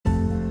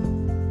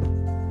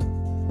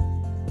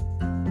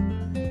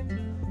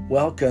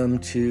Welcome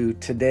to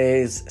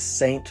today's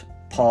St.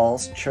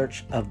 Paul's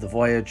Church of the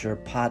Voyager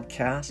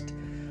podcast.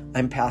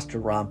 I'm Pastor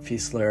Rob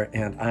Fiesler,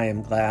 and I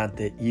am glad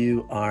that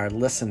you are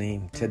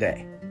listening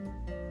today.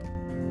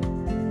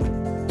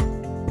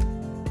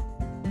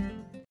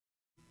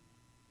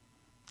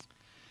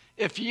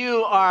 If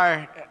you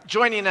are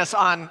joining us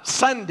on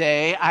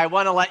Sunday, I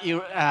want to let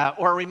you,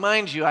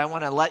 remind you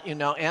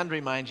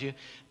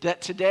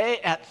that today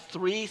at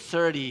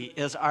 3:30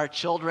 is our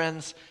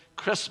children's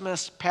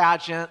Christmas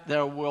pageant.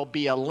 There will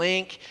be a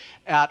link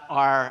at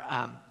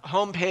our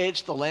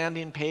homepage, the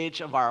landing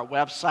page of our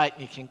website.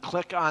 You can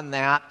click on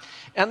that.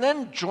 And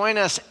then join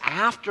us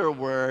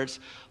afterwards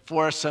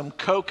for some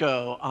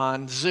cocoa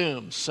on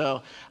Zoom.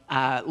 So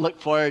look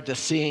forward to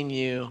seeing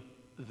you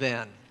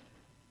then.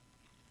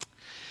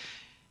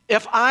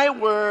 If I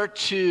were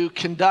to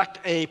conduct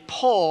a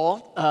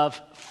poll of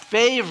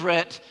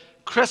favorite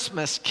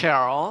Christmas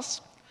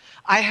carols,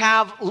 I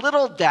have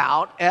little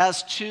doubt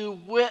as to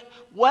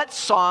what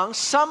songs,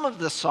 some of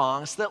the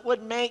songs that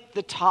would make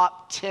the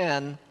top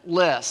 10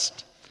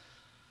 list.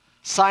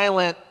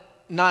 Silent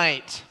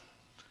Night,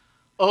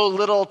 O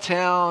Little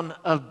Town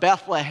of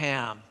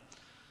Bethlehem,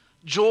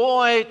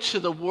 Joy to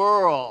the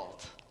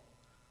World,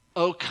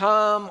 O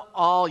Come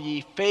All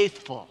Ye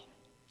Faithful,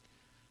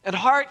 and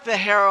Hark the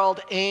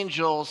Herald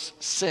Angels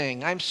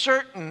Sing. I'm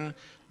certain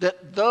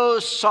that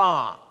those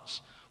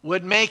songs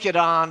would make it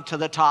on to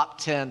the top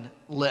 10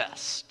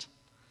 list.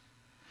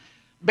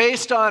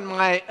 Based on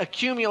my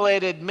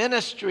accumulated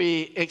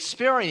ministry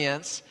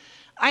experience,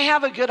 I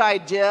have a good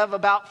idea of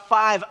about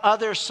 5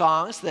 other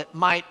songs that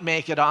might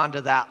make it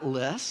onto that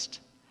list.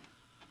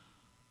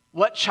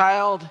 What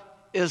Child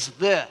Is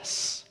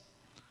This?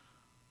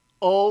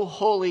 O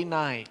Holy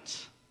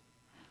Night,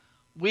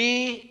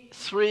 We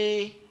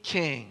Three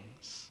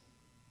Kings,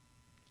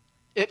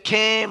 It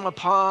Came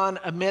Upon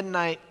a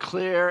Midnight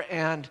Clear,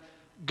 and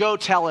Go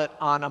Tell It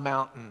on a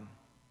Mountain.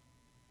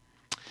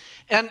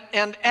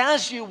 And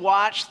as you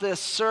watch this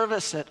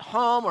service at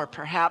home or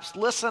perhaps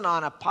listen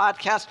on a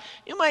podcast,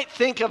 you might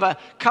think of a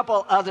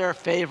couple other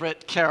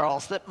favorite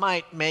carols that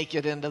might make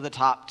it into the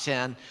top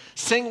 10.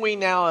 Sing We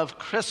Now of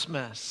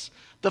Christmas,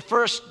 The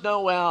First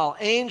Noel,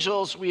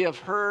 Angels We Have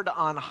Heard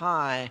on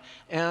High,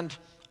 and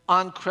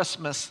On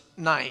Christmas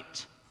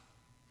Night.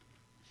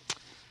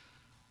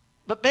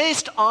 But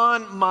based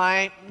on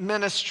my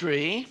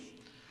ministry,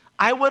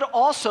 I would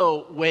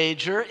also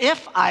wager,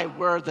 if I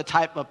were the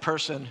type of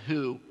person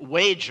who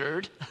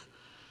wagered,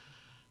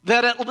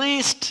 that at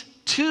least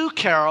 2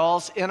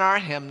 carols in our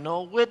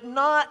hymnal would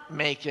not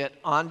make it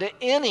onto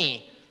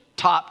any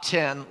top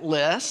 10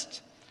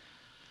 list.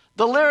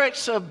 The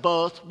lyrics of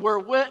both were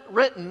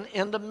written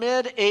in the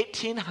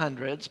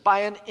mid-1800s by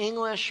an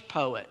English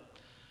poet,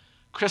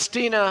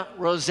 Christina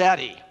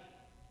Rossetti.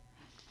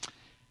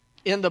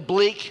 In the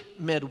Bleak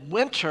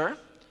Midwinter,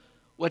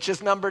 which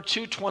is number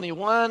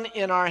 221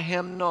 in our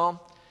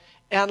hymnal,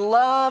 and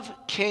Love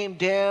Came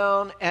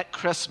Down at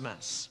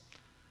Christmas,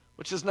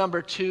 which is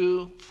number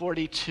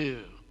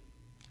 242.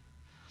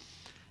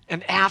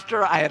 And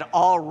after I had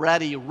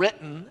already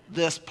written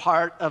this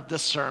part of the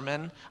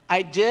sermon,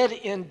 I did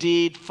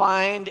indeed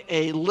find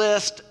a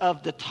list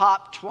of the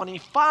top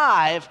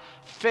 25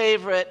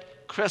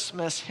 favorite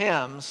Christmas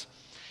hymns,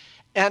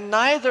 and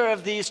neither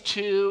of these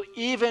 2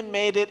 even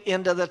made it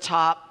into the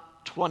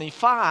top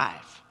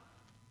 25.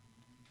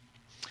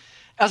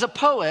 As a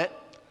poet,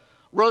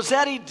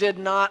 Rossetti did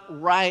not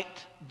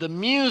write the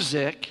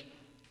music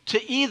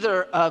to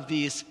either of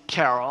these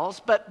carols,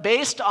 but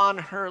based on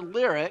her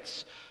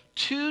lyrics,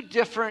 2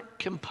 different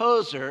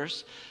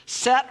composers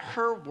set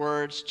her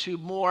words to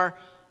more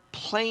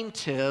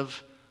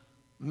plaintive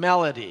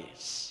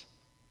melodies.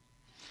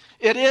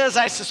 It is,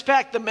 I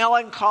suspect, the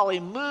melancholy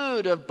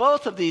mood of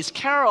both of these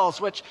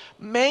carols which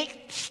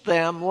makes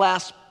them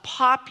less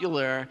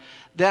popular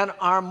than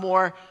our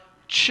more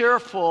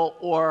cheerful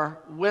or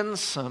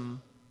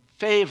winsome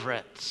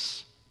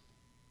favorites.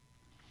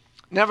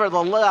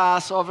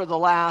 Nevertheless, over the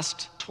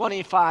last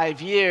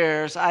 25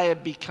 years, I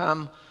have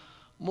become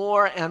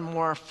more and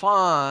more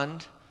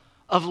fond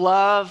of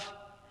Love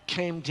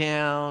Came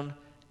Down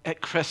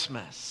at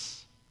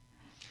Christmas.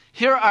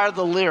 Here are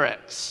the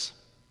lyrics.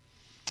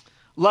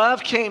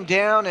 Love came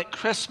down at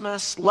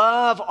Christmas,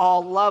 love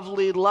all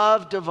lovely,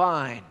 love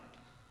divine.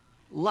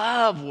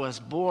 Love was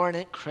born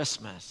at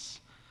Christmas.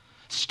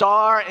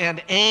 Star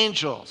and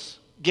angels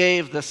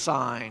gave the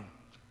sign.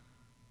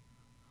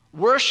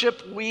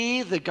 Worship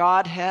we the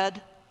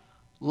Godhead,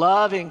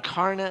 love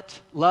incarnate,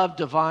 love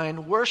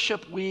divine.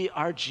 Worship we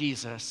our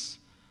Jesus,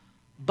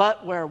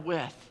 but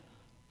wherewith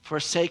for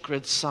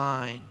sacred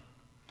sign.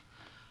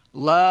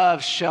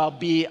 Love shall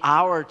be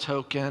our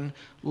token,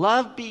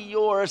 love be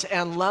yours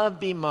and love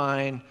be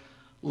mine.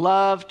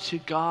 Love to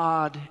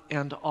God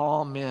and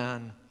all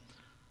men,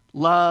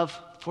 love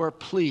for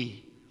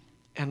plea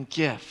and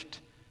gift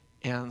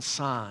and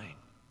sign.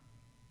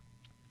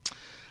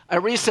 I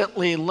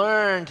recently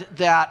learned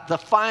that the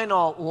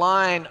final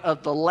line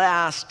of the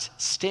last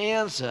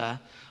stanza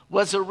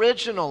was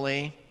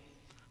originally,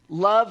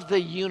 love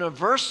the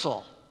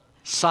universal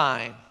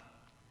sign.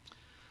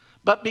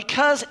 But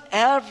because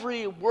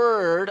every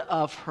word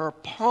of her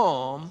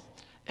poem,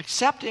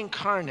 except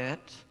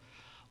Incarnate,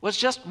 was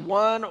just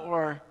one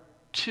or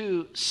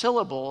two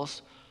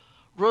syllables,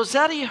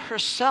 Rossetti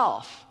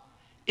herself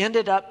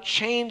ended up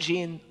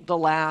changing the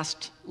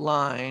last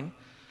line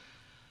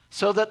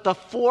so that the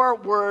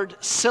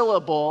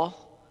four-syllable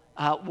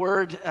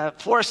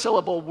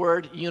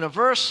word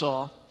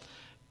universal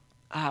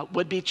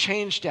would be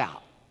changed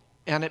out,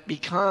 and it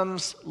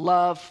becomes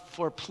love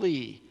for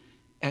plea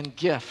and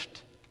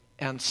gift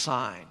and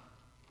sign.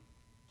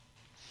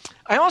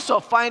 I also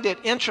find it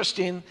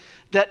interesting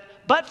that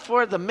but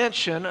for the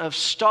mention of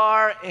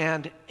star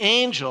and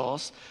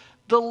angels,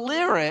 the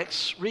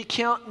lyrics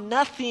recount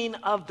nothing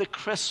of the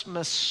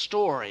Christmas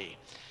story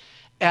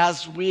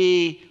as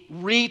we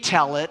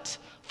retell it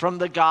from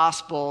the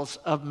Gospels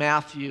of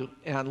Matthew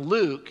and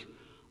Luke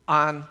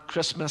on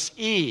Christmas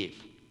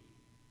Eve.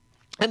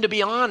 And to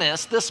be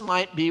honest, this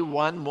might be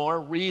one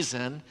more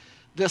reason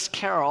this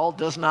carol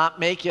does not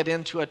make it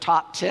into a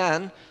top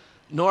 10,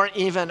 nor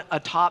even a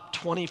top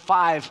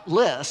 25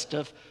 list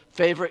of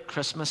favorite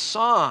Christmas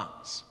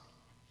songs.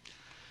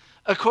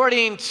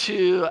 According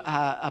to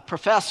a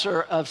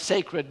professor of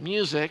sacred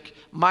music,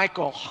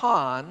 Michael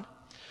Hahn,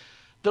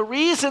 the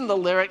reason the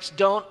lyrics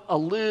don't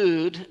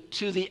allude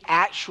to the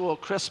actual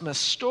Christmas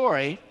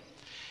story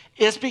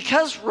is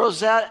because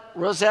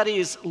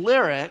Rossetti's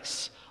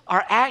lyrics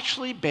are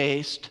actually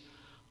based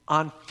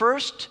on 1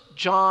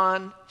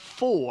 John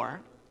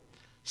 4,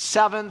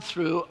 7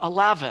 through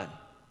 11,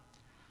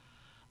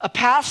 a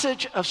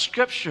passage of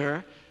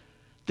Scripture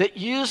that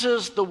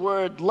uses the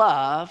word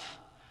love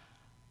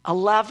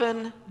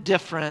 11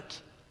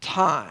 different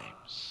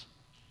times.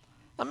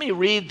 Let me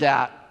read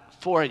that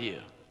for you.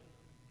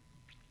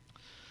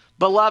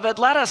 Beloved,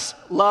 let us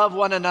love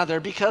one another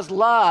because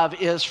love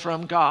is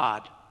from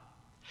God.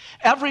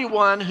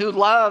 Everyone who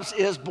loves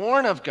is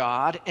born of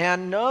God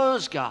and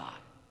knows God.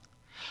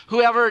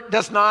 Whoever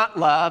does not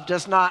love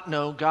does not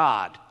know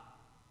God,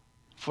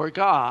 for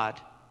God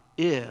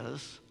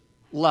is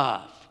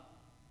love.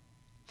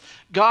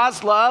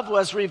 God's love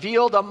was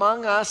revealed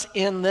among us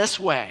in this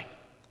way.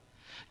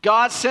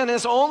 God sent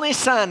his only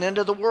Son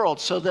into the world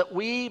so that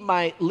we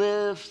might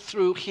live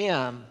through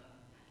him.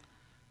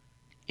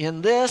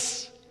 In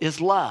this is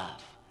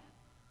love.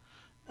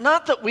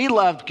 Not that we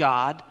loved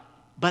God,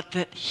 but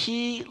that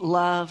he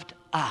loved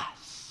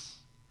us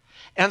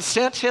and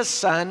sent his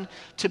Son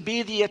to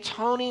be the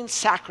atoning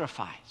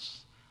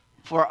sacrifice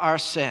for our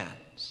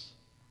sins.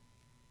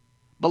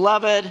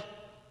 Beloved,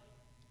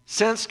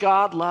 since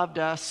God loved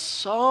us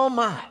so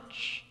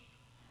much,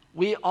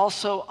 we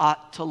also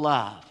ought to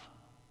love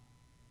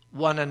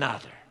one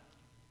another.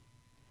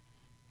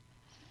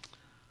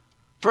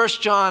 1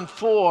 John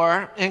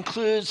 4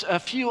 includes a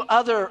few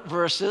other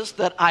verses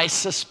that I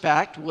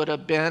suspect would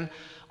have been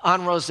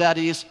on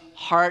Rossetti's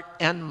heart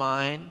and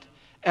mind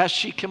as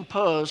she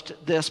composed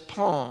this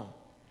poem.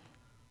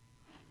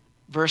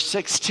 Verse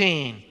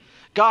 16,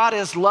 God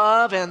is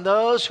love, and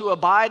those who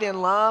abide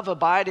in love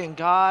abide in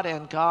God,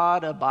 and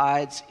God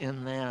abides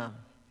in them.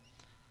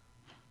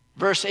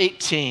 Verse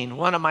 18,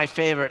 one of my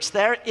favorites,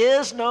 there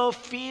is no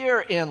fear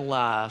in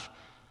love,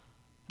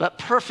 but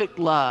perfect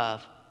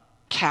love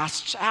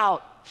casts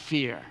out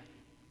fear.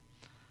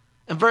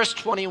 And verse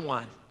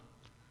 21,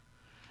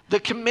 the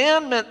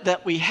commandment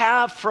that we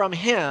have from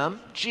him,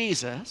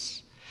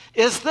 Jesus,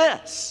 is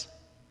this: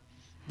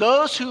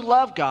 those who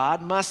love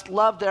God must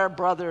love their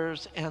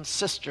brothers and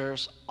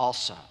sisters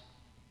also.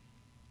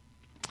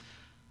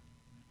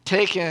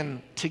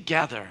 Taken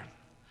together,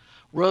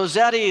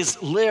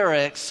 Rossetti's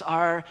lyrics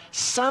are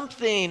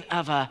something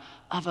of a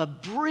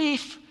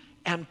brief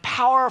and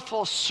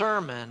powerful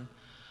sermon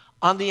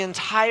on the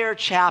entire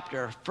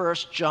chapter, 1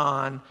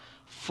 John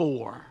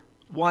 4,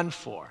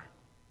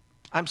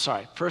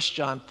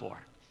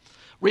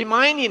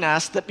 reminding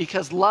us that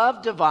because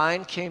love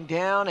divine came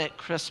down at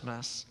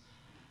Christmas,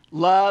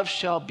 love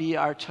shall be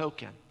our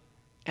token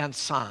and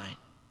sign.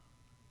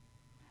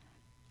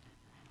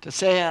 To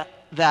say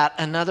that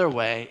another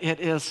way, it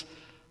is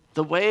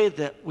the way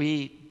that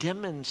we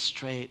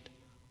demonstrate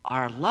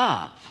our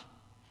love,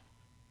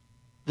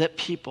 that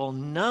people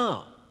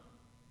know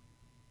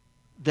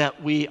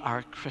that we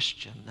are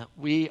Christian, that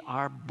we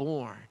are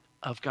born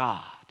of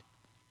God.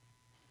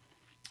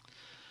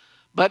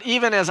 But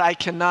even as I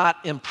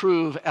cannot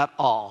improve at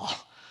all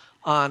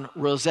on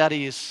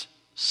Rossetti's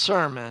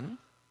sermon,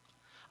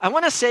 I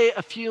want to say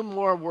a few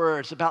more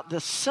words about the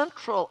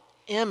central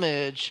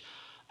image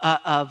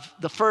of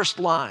the first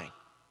line.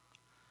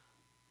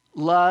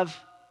 Love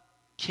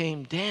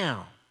came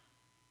down.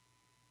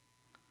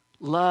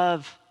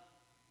 Love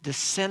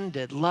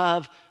descended.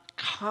 Love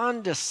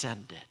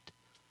condescended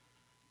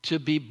to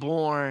be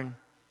born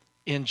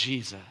in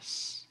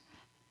Jesus.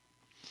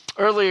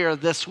 Earlier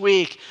this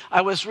week,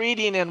 I was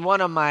reading in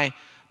one of my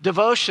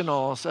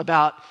devotionals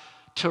about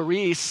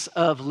Therese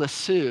of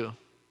Lisieux.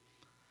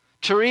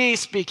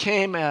 Therese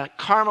became a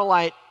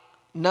Carmelite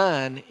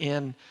nun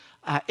in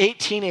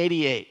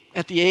 1888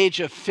 at the age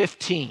of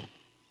 15.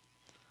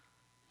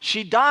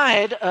 She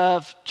died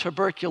of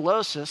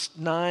tuberculosis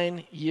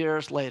 9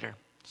 years later,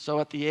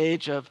 so at the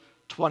age of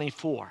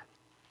 24.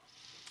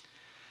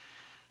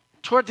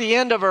 Toward the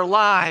end of her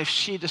life,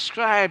 she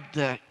described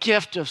the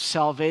gift of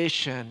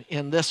salvation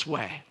in this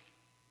way.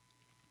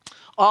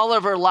 All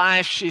of her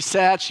life, she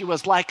said, she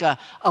was like a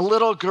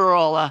little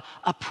girl,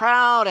 a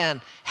proud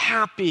and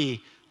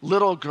happy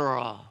little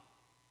girl.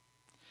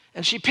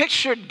 And she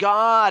pictured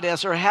God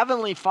as her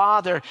heavenly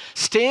Father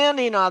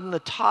standing on the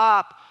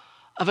top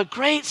of a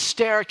great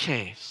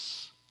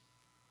staircase,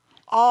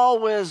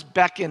 always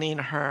beckoning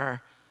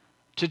her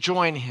to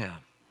join him.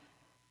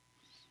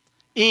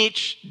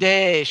 Each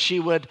day she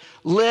would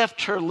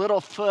lift her little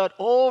foot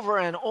over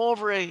and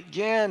over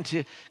again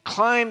to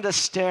climb the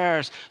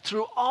stairs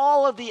through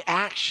all of the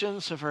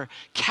actions of her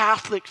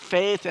Catholic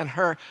faith and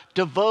her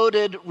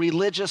devoted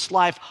religious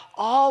life,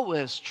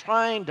 always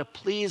trying to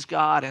please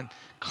God and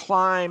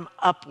climb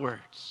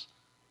upwards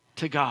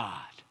to God.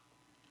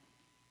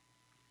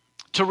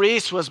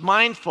 Therese was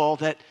mindful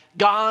that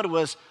God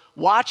was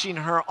watching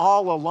her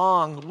all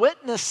along,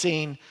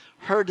 witnessing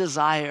her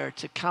desire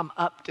to come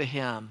up to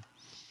him.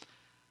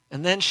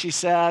 And then she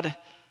said,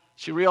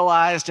 she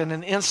realized in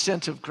an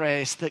instant of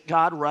grace that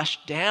God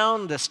rushed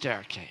down the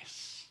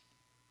staircase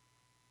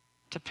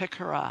to pick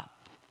her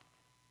up.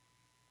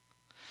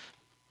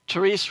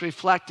 Therese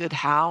reflected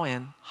how,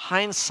 in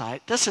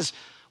hindsight, this is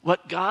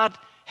what God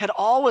had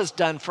always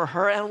done for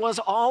her and was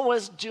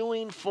always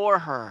doing for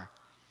her.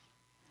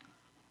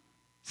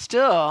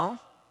 Still,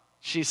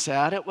 she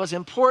said, it was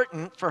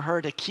important for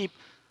her to keep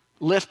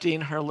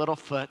lifting her little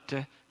foot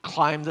to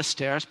climb the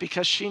stairs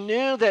because she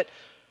knew that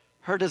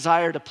her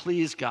desire to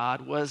please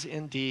God was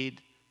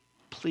indeed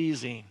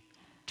pleasing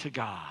to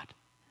God.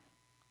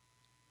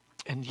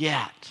 And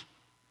yet,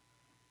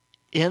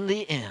 in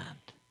the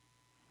end,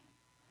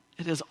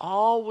 it is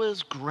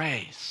always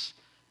grace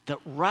that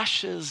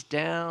rushes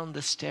down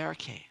the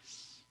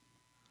staircase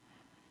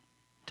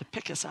to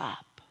pick us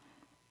up.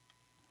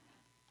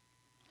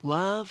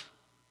 Love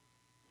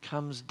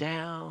comes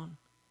down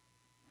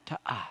to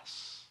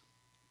us.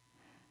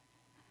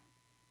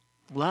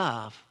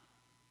 Love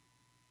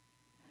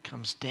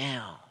comes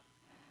down.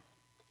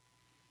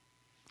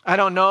 I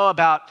don't know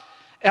about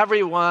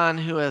everyone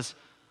who is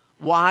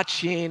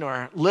watching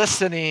or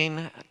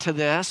listening to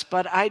this,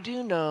 but I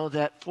do know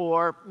that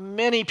for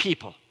many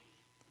people,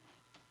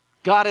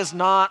 God is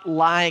not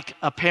like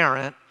a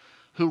parent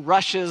who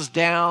rushes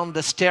down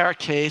the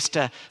staircase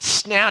to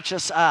snatch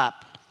us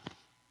up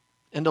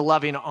into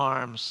loving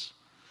arms.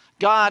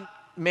 God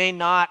may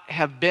not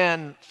have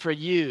been for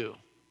you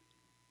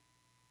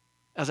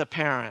as a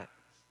parent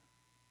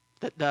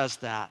that does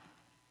that.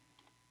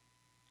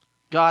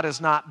 God has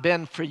not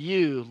been for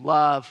you,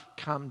 love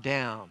come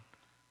down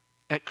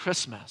at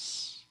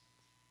Christmas.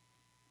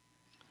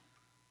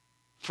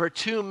 For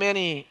too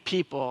many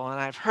people, and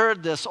I've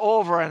heard this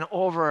over and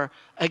over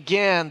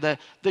again,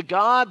 the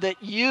God that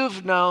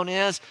you've known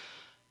is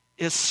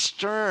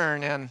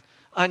stern and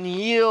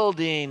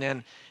unyielding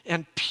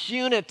and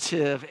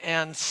punitive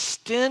and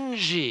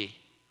stingy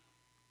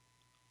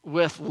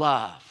with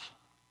love.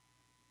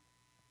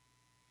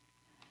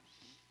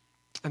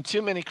 And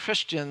too many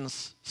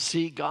Christians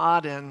see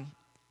God in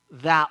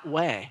that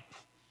way.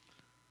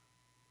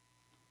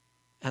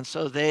 And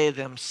so they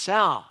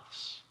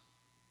themselves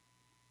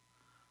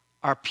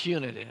are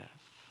punitive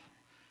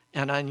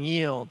and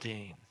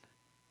unyielding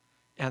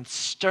and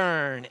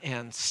stern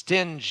and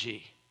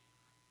stingy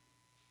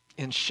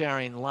in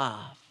sharing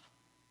love.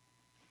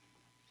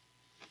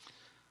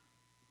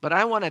 But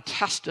I want to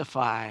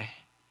testify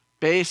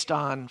based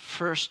on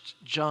 1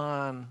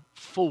 John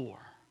 4.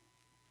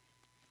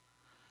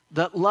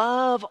 That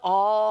love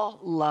all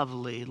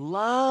lovely,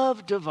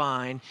 love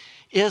divine,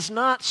 is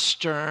not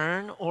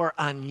stern or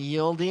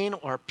unyielding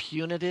or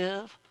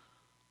punitive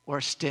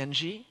or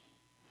stingy.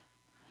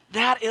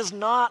 That is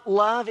not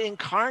love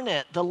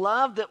incarnate, the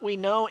love that we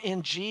know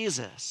in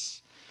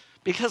Jesus.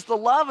 Because the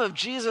love of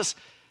Jesus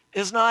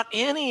is not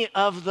any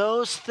of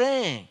those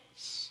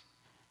things.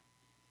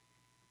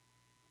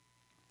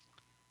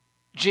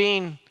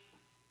 Jean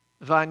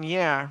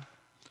Vanier,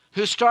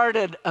 who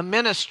started a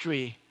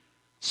ministry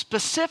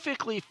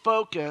specifically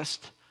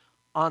focused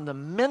on the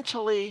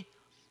mentally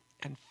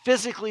and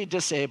physically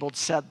disabled,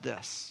 said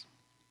this: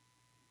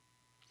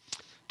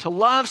 to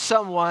love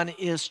someone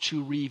is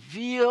to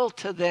reveal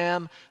to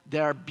them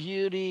their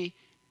beauty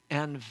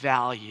and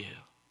value.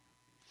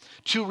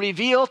 To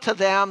reveal to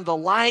them the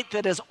light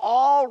that is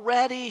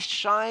already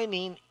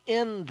shining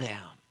in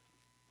them.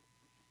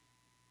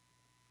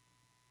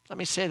 Let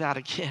me say that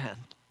again.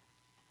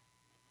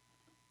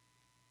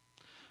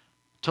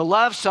 To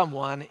love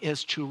someone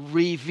is to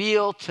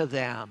reveal to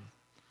them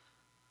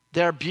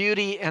their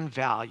beauty and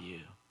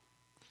value.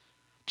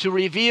 To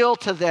reveal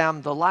to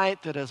them the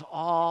light that is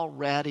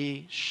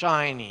already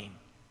shining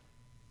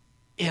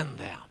in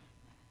them.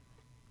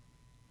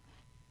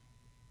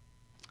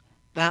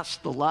 That's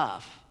the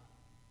love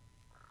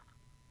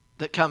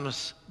that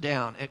comes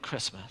down at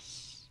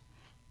Christmas.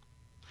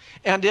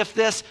 And if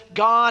this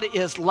God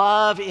is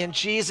love in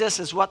Jesus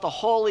is what the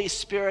Holy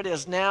Spirit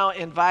is now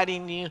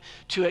inviting you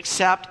to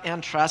accept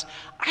and trust,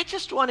 I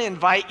just want to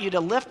invite you to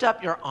lift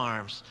up your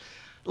arms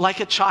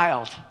like a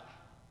child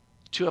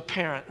to a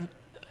parent.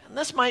 And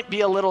this might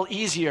be a little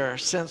easier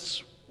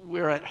since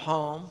we're at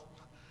home,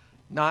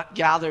 not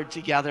gathered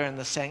together in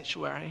the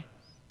sanctuary.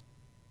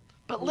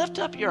 But lift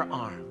up your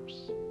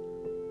arms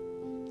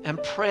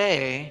and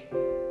pray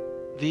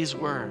these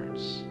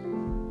words.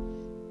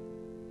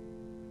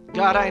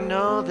 God, I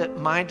know that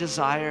my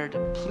desire to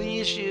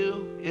please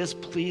you is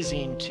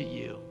pleasing to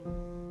you.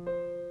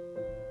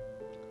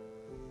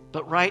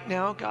 But right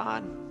now,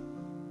 God,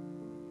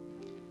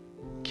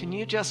 can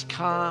you just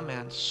come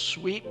and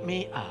sweep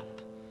me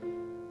up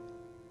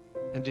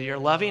into your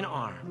loving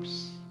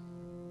arms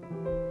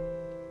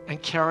and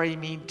carry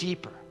me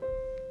deeper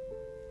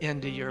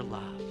into your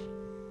love?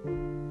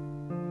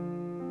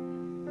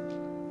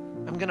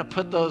 I'm going to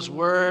put those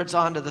words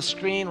onto the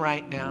screen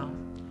right now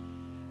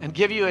and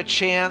give you a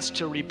chance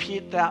to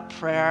repeat that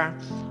prayer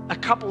a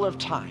couple of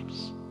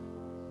times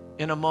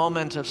in a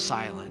moment of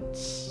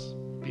silence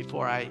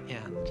before I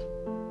end.